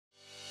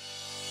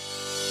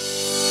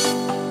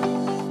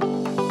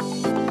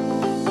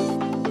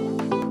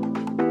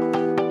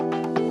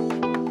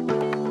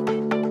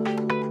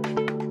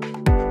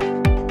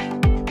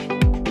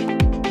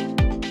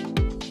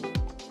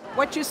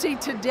see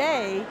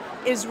today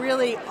is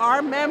really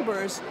our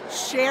members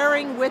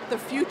sharing with the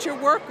future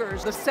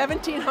workers, the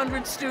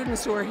 1,700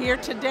 students who are here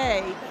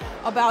today,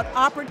 about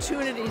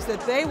opportunities that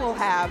they will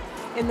have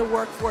in the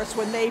workforce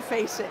when they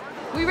face it.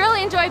 We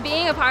really enjoy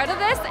being a part of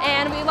this,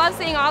 and we love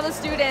seeing all the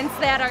students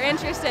that are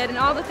interested in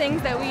all the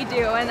things that we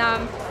do, and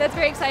that's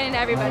very exciting to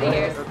everybody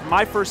here.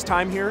 My first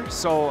time here,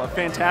 so a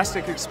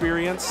fantastic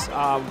experience.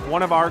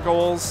 One of our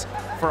goals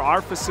for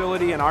our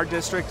facility and our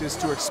district is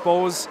to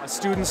expose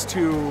students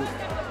to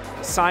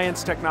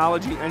science,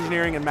 technology,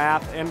 engineering, and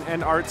math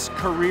and arts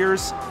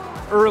careers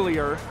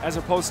earlier as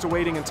opposed to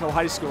waiting until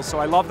high school. So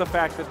I love the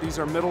fact that these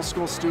are middle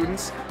school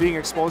students being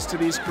exposed to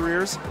these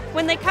careers.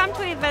 When they come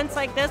to events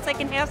like this, they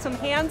can have some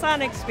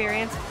hands-on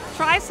experience,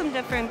 try some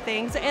different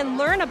things, and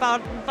learn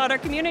about our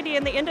community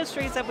and the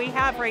industries that we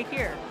have right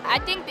here. I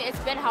think that it's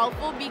been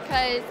helpful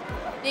because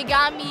they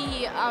got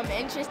me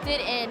interested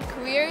in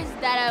careers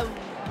that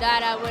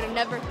I would have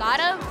never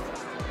thought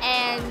of,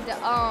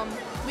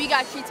 and we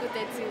got treats with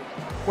it too.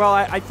 Well,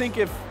 I think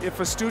if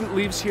a student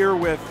leaves here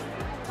with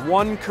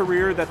one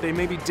career that they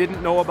maybe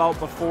didn't know about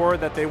before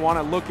that they want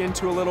to look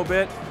into a little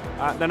bit,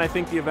 then I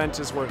think the event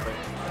is worth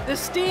it. The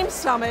STEAM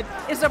Summit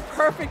is a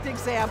perfect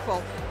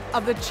example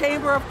of the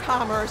Chamber of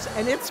Commerce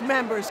and its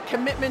members'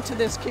 commitment to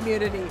this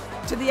community,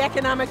 to the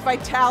economic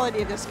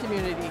vitality of this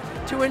community,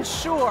 to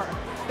ensure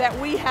that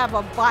we have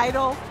a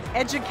vital,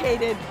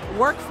 educated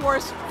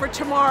workforce for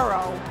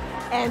tomorrow,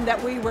 and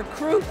that we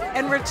recruit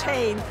and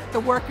retain the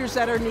workers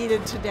that are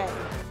needed today.